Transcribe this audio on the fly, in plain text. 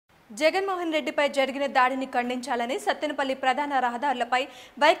జగన్మోహన్ రెడ్డిపై జరిగిన దాడిని ఖండించాలని సత్తెనపల్లి ప్రధాన రహదారులపై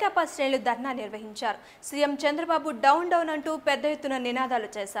వైకాపా శ్రేణులు ధర్నా నిర్వహించారు. సీఎం చంద్రబాబు డౌన్ డౌన్ అంటూ పెద్ద ఎత్తున నినాదాలు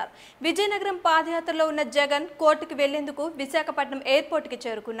చేశారు. విజయనగరం పాదయాత్రలో ఉన్న జగన్ కోర్టుకు వెళ్లేందుకు విశాఖపట్నం ఎయిర్పోర్టుకి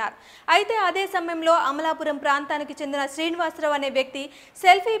చేరుకున్నారు. అయితే అదే సమయంలో అమలాపురం ప్రాంతానికి చెందిన శ్రీనివాసరావు అనే వ్యక్తి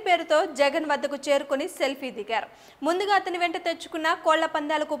సెల్ఫీ పేరుతో జగన్ వద్దకు చేరుకుని సెల్ఫీ దిగారు. ముందుగా అతని వెంట తెచ్చుకున్న కోళ్ల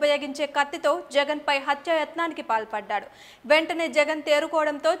పందాలకు ఉపయోగించే కత్తితో జగన్ పై హత్యాయత్నానికి పాల్పడ్డాడు. వెంటనే జగన్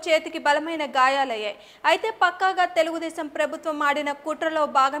తేరుకోవడంతో చేతికి బలమైన గాయాలయ్యాయి. అయితే పక్కాగా తెలుగుదేశం ప్రభుత్వం ఆడిన కుట్రలో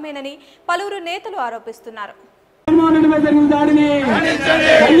భాగమేనని పలువురు నేతలు ఆరోపిస్తున్నారు. జగన్మోహన్ రెడ్డిపై జరిగిన దాడిని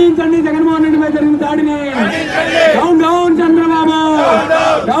ఖండించండి. జగన్మోహన్ రెడ్డిపై జరిగిన దాడిని